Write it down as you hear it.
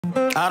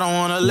I don't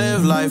wanna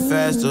live life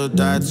fast or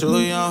die too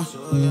young.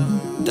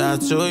 Die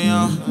too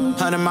young.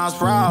 100 miles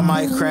per hour,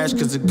 might crash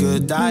cause the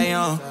good die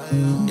young.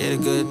 Yeah, the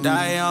good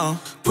die young.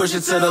 Push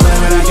it to the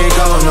limit, I can't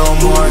go no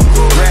more.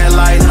 Red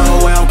light,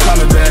 no way, I'm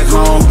coming back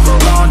home.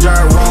 Long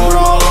dirt road,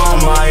 all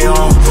on my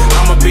own.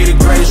 I'ma be the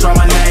greatest, write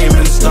my name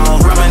in the stone.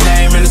 Write my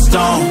name in the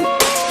stone.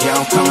 Yeah,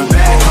 I'm coming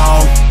back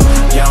home.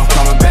 Yeah, I'm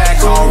coming back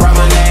home. Write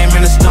my name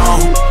in the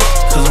stone.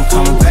 Cause I'm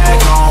coming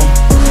back home.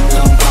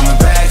 Cause I'm coming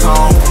back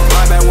home.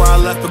 Right back where I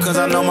left because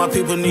I know my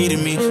people needed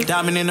me.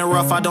 Diamond in the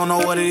rough, I don't know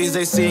what it is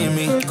they see in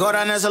me. Go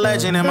down as a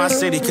legend in my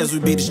city cause we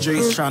beat the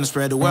streets. Trying to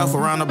spread the wealth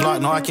around the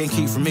block, no I can't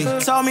keep from me.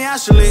 Told me I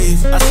should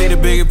leave. I see the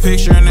bigger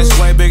picture and it's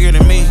way bigger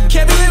than me.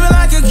 Can't be living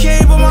like a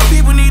king, but my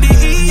people need to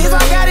eat. If I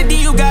got it, then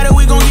you got it,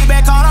 we gon' get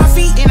back on our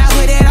feet. And I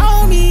put that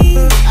on me.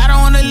 I don't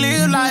wanna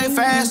live life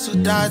fast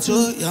or die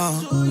too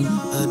young.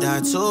 Or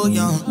die too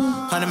young.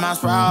 100 miles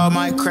per hour,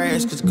 might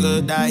crash cause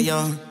good die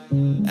young.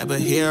 Yeah, but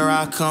here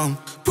I come.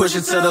 Push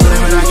it to the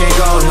limit, I can't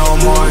go no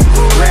more.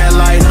 Red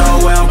light,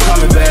 no way, I'm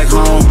coming back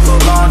home.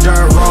 Long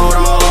dirt road,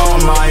 all on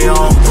my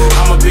own.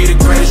 I'ma be the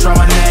greatest, write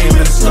my name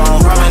in the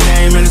stone. Write my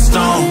name in the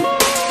stone.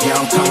 Yeah,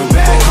 I'm coming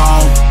back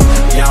home.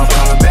 Yeah, I'm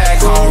coming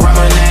back home. Write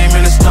my name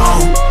in the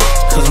stone.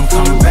 Cause I'm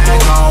coming back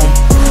home.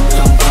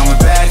 Cause I'm coming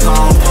back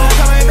home. I'm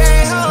coming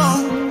back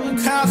home. I'm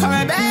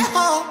coming back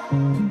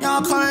home.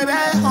 Y'all coming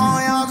back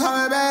home. Y'all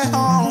coming back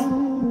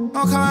home.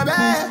 I'm coming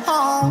back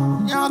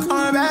home. Y'all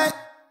coming back.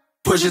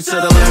 Push it to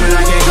the limit,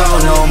 I can't go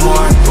no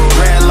more.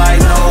 Red light,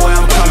 no way,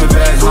 I'm coming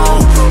back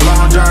home.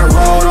 Long dirt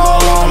road,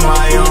 all on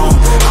my own.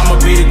 I'ma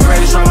be the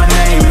greatest, write my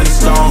name in the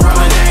stone. Write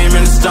my name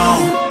in the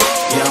stone.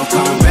 Yeah, I'm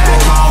coming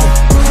back home.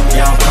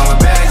 Yeah, I'm coming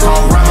back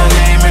home. Write my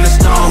name in the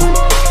stone.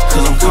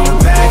 Cause I'm coming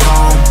back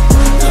home.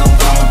 Cause I'm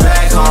coming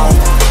back home.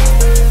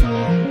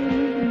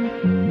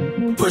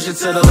 Push it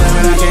to the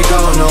limit, I can't go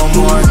no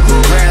more.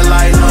 Red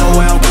light, no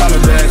way, I'm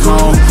coming back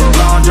home.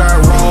 Long dirt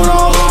road,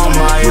 all on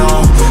my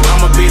own.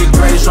 I'ma be the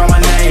greatest, write my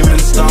name in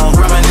the stone.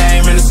 Write my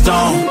name in the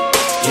stone.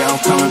 Yeah, I'm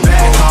coming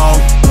back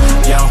home.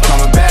 Yeah, I'm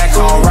coming back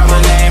home. Write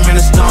my name in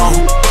the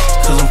stone.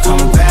 Cause I'm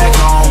coming back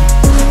home.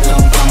 Cause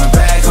I'm coming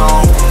back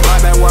home.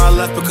 Right back where I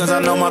left because I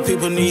know my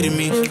people needed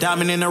me.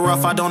 Diamond in the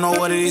rough, I don't know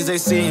what it is they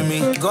see in me.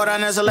 Go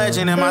down as a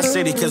legend in my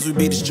city cause we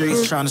beat the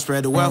streets. Trying to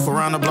spread the wealth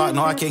around the block,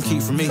 no I can't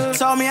keep from me.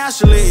 Told me I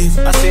should leave.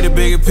 I see the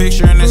bigger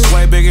picture and it's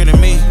way bigger than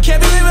me.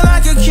 Can't be living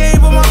like a king,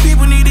 but my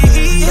people need to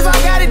eat. If I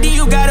got it, then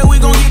you got it, we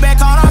gon' get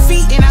back on our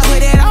feet. And I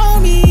put that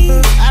on me.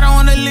 I don't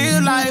wanna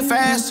live life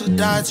fast or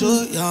die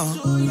too young.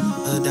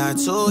 Or die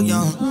too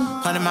young.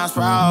 100 miles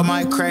per hour,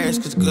 might crash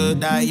cause good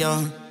die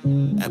young.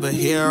 Yeah, but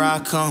here I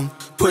come.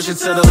 Push it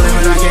to the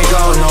limit, I can't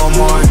go no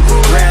more.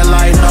 Red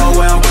light, no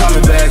way, I'm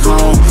coming back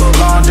home.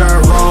 Long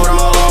dirt road,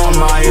 all on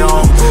my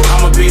own.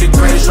 I'ma be the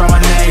greatest, write my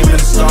name in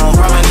the stone.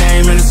 Write my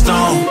name in the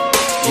stone.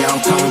 Yeah,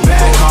 I'm coming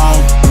back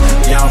home.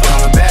 Yeah, I'm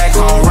coming back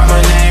home. Write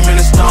my name in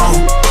the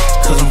stone.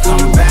 Cause I'm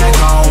coming back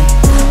home.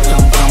 Cause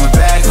I'm coming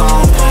back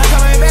home. I'm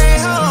coming back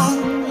home.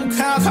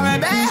 I'm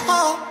coming back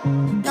home.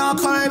 Y'all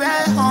coming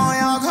back home.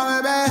 Y'all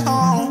coming back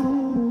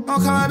home. I'm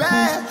coming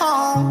back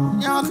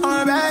home. Y'all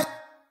coming back.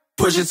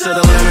 Push it to the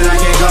limit, I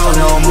can't go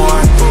no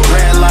more.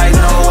 Red light,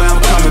 no